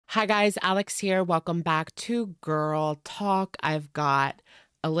Hi guys, Alex here. Welcome back to Girl Talk. I've got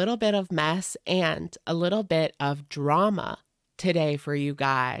a little bit of mess and a little bit of drama today for you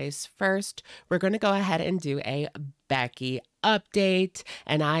guys. First, we're going to go ahead and do a Becky update,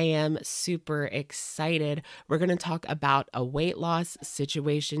 and I am super excited. We're going to talk about a weight loss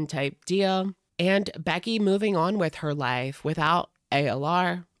situation type deal and Becky moving on with her life without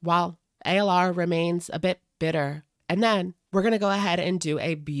ALR, while ALR remains a bit bitter. And then we're going to go ahead and do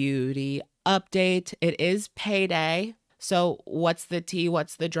a beauty update. It is payday. So what's the tea?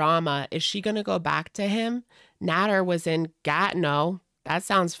 What's the drama? Is she going to go back to him? Natter was in Gatineau. That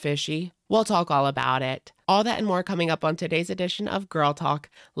sounds fishy. We'll talk all about it. All that and more coming up on today's edition of Girl Talk.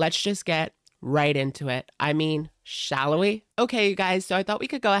 Let's just get right into it. I mean, shall we? Okay, you guys, so I thought we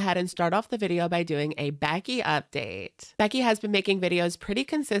could go ahead and start off the video by doing a Becky update. Becky has been making videos pretty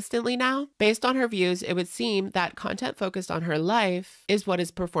consistently now. Based on her views, it would seem that content focused on her life is what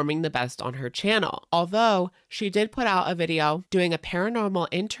is performing the best on her channel. Although, she did put out a video doing a paranormal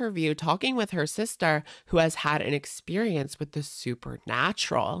interview talking with her sister who has had an experience with the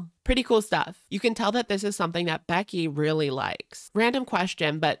supernatural. Pretty cool stuff. You can tell that this is something that Becky really likes. Random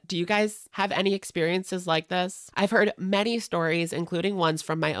question, but do you guys have any experiences like this? I've heard many stories, including ones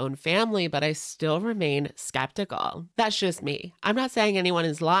from my own family, but I still remain skeptical. That's just me. I'm not saying anyone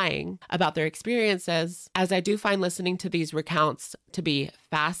is lying about their experiences, as I do find listening to these recounts to be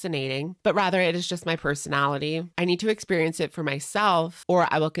fascinating, but rather it is just my personality. I need to experience it for myself, or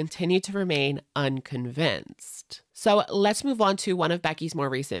I will continue to remain unconvinced. So let's move on to one of Becky's more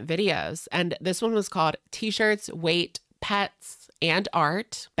recent videos, and this one was called T-shirts, weight, pets, and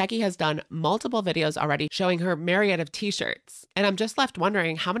art. Becky has done multiple videos already showing her myriad of t-shirts, and I'm just left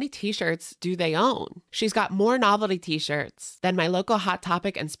wondering, how many t-shirts do they own? She's got more novelty t-shirts than my local Hot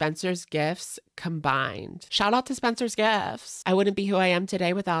Topic and Spencer's Gifts combined. Shout out to Spencer's Gifts. I wouldn't be who I am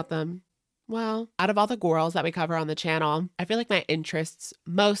today without them. Well, out of all the girls that we cover on the channel, I feel like my interests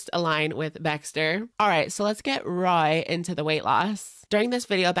most align with Baxter. All right, so let's get right into the weight loss. During this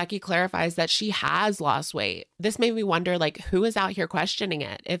video, Becky clarifies that she has lost weight. This made me wonder, like, who is out here questioning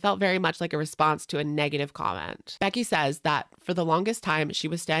it? It felt very much like a response to a negative comment. Becky says that for the longest time, she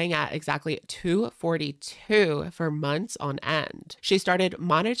was staying at exactly 242 for months on end. She started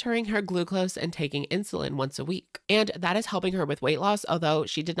monitoring her glucose and taking insulin once a week, and that is helping her with weight loss, although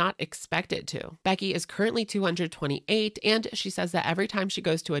she did not expect it to. Becky is currently 228, and she says that every time she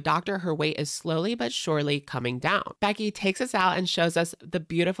goes to a doctor, her weight is slowly but surely coming down. Becky takes us out and shows us the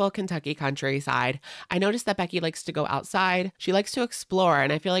beautiful Kentucky countryside. I noticed that Becky likes to go outside. She likes to explore,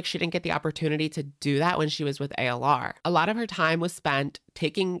 and I feel like she didn't get the opportunity to do that when she was with ALR. A lot of her time was spent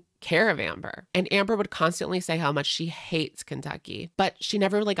taking care of Amber, and Amber would constantly say how much she hates Kentucky, but she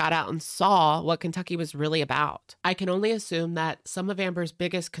never really got out and saw what Kentucky was really about. I can only assume that some of Amber's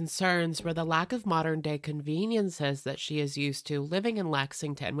biggest concerns were the lack of modern day conveniences that she is used to living in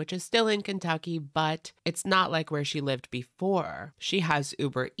Lexington, which is still in Kentucky, but it's not like where she lived before. She has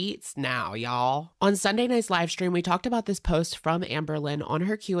Uber Eats now, y'all. On Sunday night's live stream, we talked about this post from Amberlynn on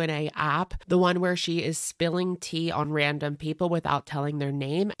her Q&A app, the one where she is spilling tea on random people without telling their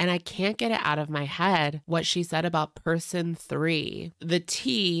name, and I can't get it out of my head what she said about person 3. The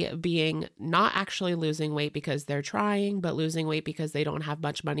T being not actually losing weight because they're trying, but losing weight because they don't have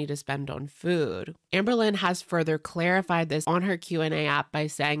much money to spend on food. Amberlynn has further clarified this on her Q&A app by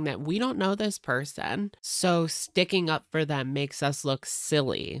saying that we don't know this person, so sticking up for them makes us look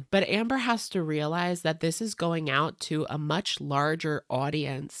silly. But Amber has to realize that this is going out to a much larger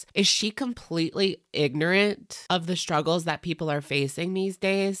audience. Is she completely ignorant of the struggles that people are facing these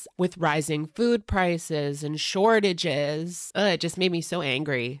days with rising food prices and shortages? It just made me so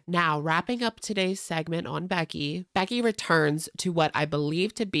angry. Now, wrapping up today's segment on Becky, Becky returns to what I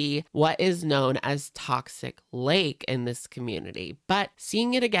believe to be what is known as Toxic Lake in this community. But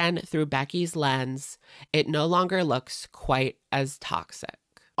seeing it again through Becky's lens, it no longer looks quite as toxic.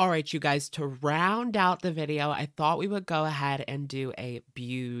 All right, you guys, to round out the video, I thought we would go ahead and do a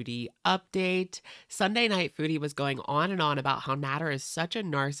beauty update. Sunday Night Foodie was going on and on about how Natter is such a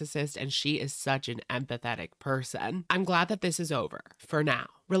narcissist and she is such an empathetic person. I'm glad that this is over for now.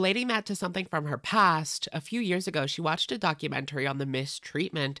 Relating that to something from her past, a few years ago, she watched a documentary on the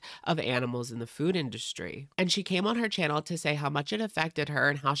mistreatment of animals in the food industry. And she came on her channel to say how much it affected her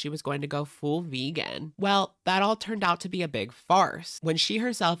and how she was going to go full vegan. Well, that all turned out to be a big farce when she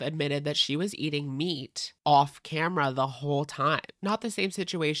herself admitted that she was eating meat off camera the whole time. Not the same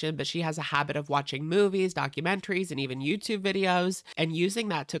situation, but she has a habit of watching movies, documentaries, and even YouTube videos and using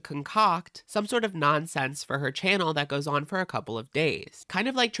that to concoct some sort of nonsense for her channel that goes on for a couple of days. Kind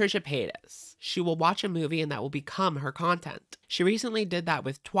of like Trisha Paytas. She will watch a movie and that will become her content. She recently did that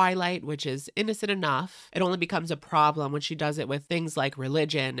with Twilight, which is innocent enough. It only becomes a problem when she does it with things like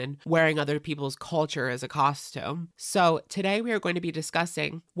religion and wearing other people's culture as a costume. So today we are going to be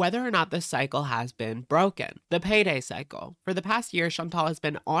discussing whether or not this cycle has been broken. The payday cycle. For the past year, Chantal has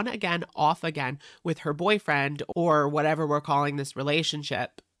been on again, off again with her boyfriend, or whatever we're calling this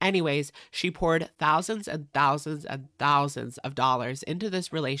relationship. Anyways, she poured thousands and thousands and thousands of dollars into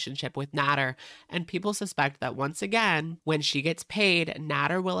this relationship with Natter, and people suspect that once again, when she gets paid,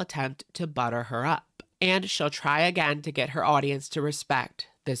 Natter will attempt to butter her up. And she'll try again to get her audience to respect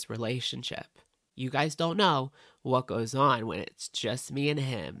this relationship. You guys don't know what goes on when it's just me and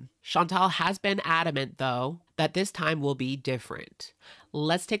him. Chantal has been adamant, though, that this time will be different.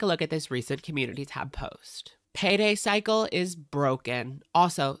 Let's take a look at this recent community tab post. Payday cycle is broken.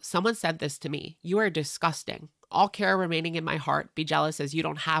 Also, someone sent this to me. You are disgusting. All care remaining in my heart. Be jealous as you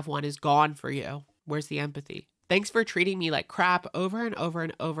don't have one is gone for you. Where's the empathy? Thanks for treating me like crap over and over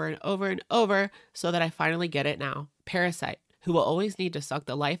and over and over and over so that I finally get it now. Parasite, who will always need to suck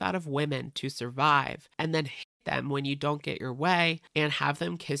the life out of women to survive and then hit them when you don't get your way and have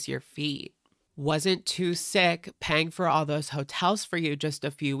them kiss your feet. Wasn't too sick paying for all those hotels for you just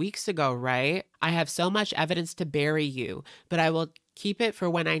a few weeks ago, right? I have so much evidence to bury you, but I will keep it for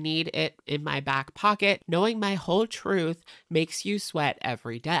when I need it in my back pocket. Knowing my whole truth makes you sweat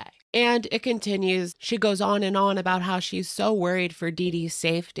every day. And it continues. She goes on and on about how she's so worried for Dee Dee's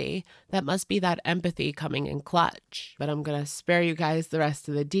safety. That must be that empathy coming in clutch. But I'm going to spare you guys the rest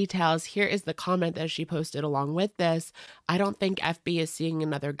of the details. Here is the comment that she posted along with this. I don't think FB is seeing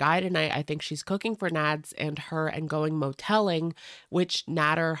another guy tonight. I think she's cooking for Nads and her and going motelling, which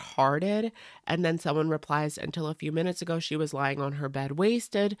Natter hearted. And then someone replies, until a few minutes ago, she was lying on her bed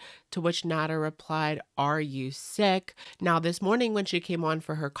wasted, to which Natter replied, are you sick? Now this morning when she came on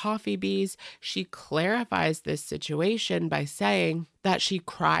for her coffee bees, she clarifies this situation by saying that she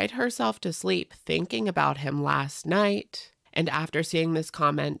cried herself to sleep thinking about him last night. And after seeing this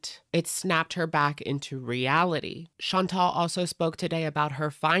comment, it snapped her back into reality. Chantal also spoke today about her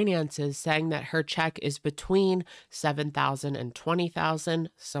finances, saying that her check is between $7,000 and $20,000,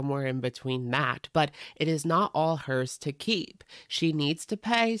 somewhere in between that, but it is not all hers to keep. She needs to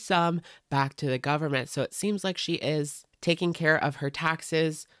pay some back to the government, so it seems like she is taking care of her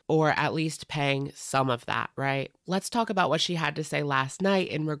taxes, or at least paying some of that, right? Let's talk about what she had to say last night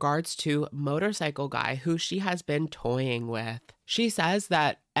in regards to Motorcycle Guy, who she has been toying with. She says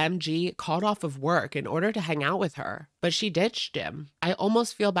that MG called off of work in order to hang out with her, but she ditched him. I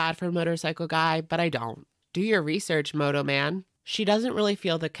almost feel bad for Motorcycle Guy, but I don't. Do your research, Moto Man. She doesn't really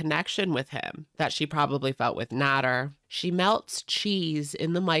feel the connection with him that she probably felt with Natter. She melts cheese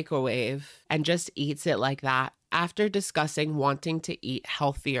in the microwave and just eats it like that. After discussing wanting to eat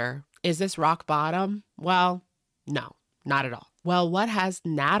healthier. Is this rock bottom? Well, no, not at all. Well, what has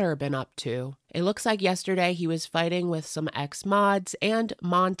Natter been up to? It looks like yesterday he was fighting with some ex-mods and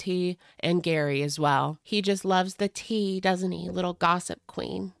Monty and Gary as well. He just loves the tea, doesn't he, little gossip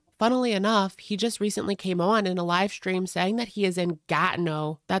queen? Funnily enough, he just recently came on in a live stream saying that he is in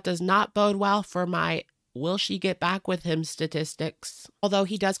Gatineau. That does not bode well for my will she get back with him statistics. Although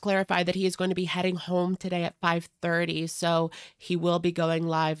he does clarify that he is going to be heading home today at 5:30, so he will be going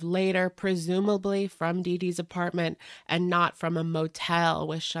live later, presumably from Dee Dee's apartment and not from a motel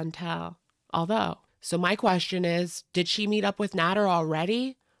with Chantal. So my question is, did she meet up with Natter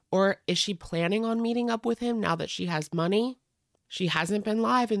already? Or is she planning on meeting up with him now that she has money? She hasn't been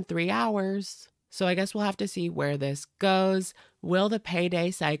live in 3 hours. So I guess we'll have to see where this goes. Will the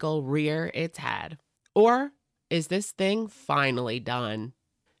payday cycle rear its head? Or is this thing finally done?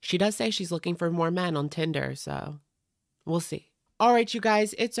 She does say she's looking for more men on Tinder, so we'll see. All right, you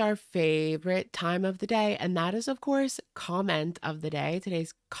guys, it's our favorite time of the day, and that is, of course, comment of the day.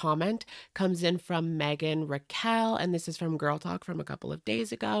 Today's comment comes in from Megan Raquel, and this is from Girl Talk from a couple of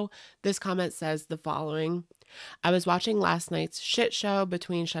days ago. This comment says the following. I was watching last night's shit show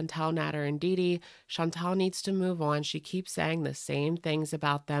between Chantal, Natter, and Dee Dee. Chantal needs to move on. She keeps saying the same things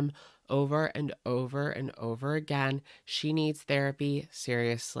about them over and over and over again. She needs therapy,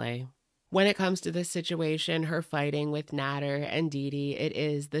 seriously. When it comes to this situation, her fighting with Natter and Dee Dee, it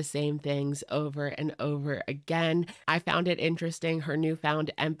is the same things over and over again. I found it interesting, her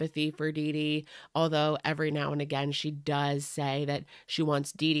newfound empathy for Dee Dee, although every now and again she does say that she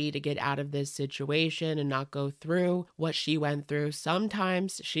wants Dee Dee to get out of this situation and not go through what she went through.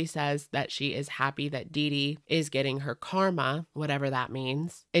 Sometimes she says that she is happy that Dee Dee is getting her karma, whatever that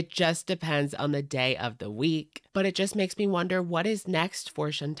means. It just depends on the day of the week. But it just makes me wonder what is next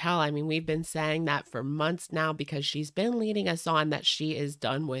for Chantal. I mean, we've we've been saying that for months now because she's been leading us on that she is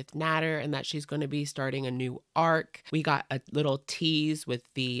done with Natter and that she's going to be starting a new arc. We got a little tease with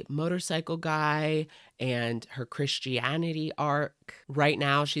the motorcycle guy and her Christianity arc. Right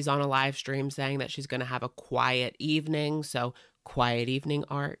now, she's on a live stream saying that she's going to have a quiet evening. So, quiet evening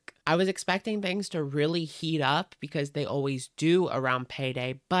arc. I was expecting things to really heat up because they always do around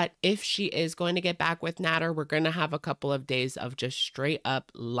payday. But if she is going to get back with Natter, we're going to have a couple of days of just straight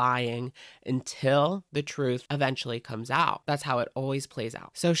up lying until the truth eventually comes out. That's how it always plays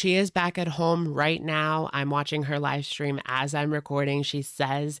out. So she is back at home right now. I'm watching her live stream as I'm recording. She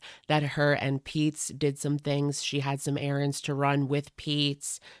says that her and Pete's did some things. She had some errands to run with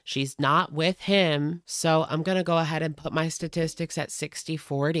Pete's. She's not with him. So I'm going to go ahead and put my statistics at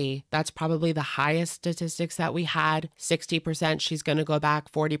 60-40. That's probably the highest statistics that we had. 60% she's going to go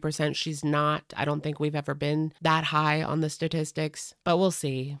back, 40% she's not. I don't think we've ever been that high on the statistics, but we'll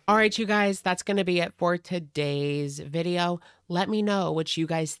see. All right, you guys, that's going to be it for today's video. Let me know what you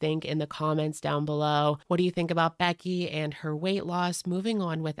guys think in the comments down below. What do you think about Becky and her weight loss moving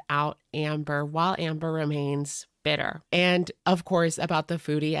on without Amber while Amber remains bitter? And of course, about the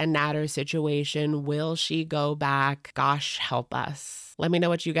Foodie and Natter situation. Will she go back? Gosh, help us. Let me know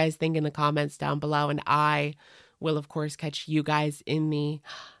what you guys think in the comments down below. And I will, of course, catch you guys in the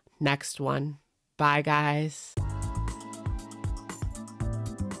next one. Bye, guys.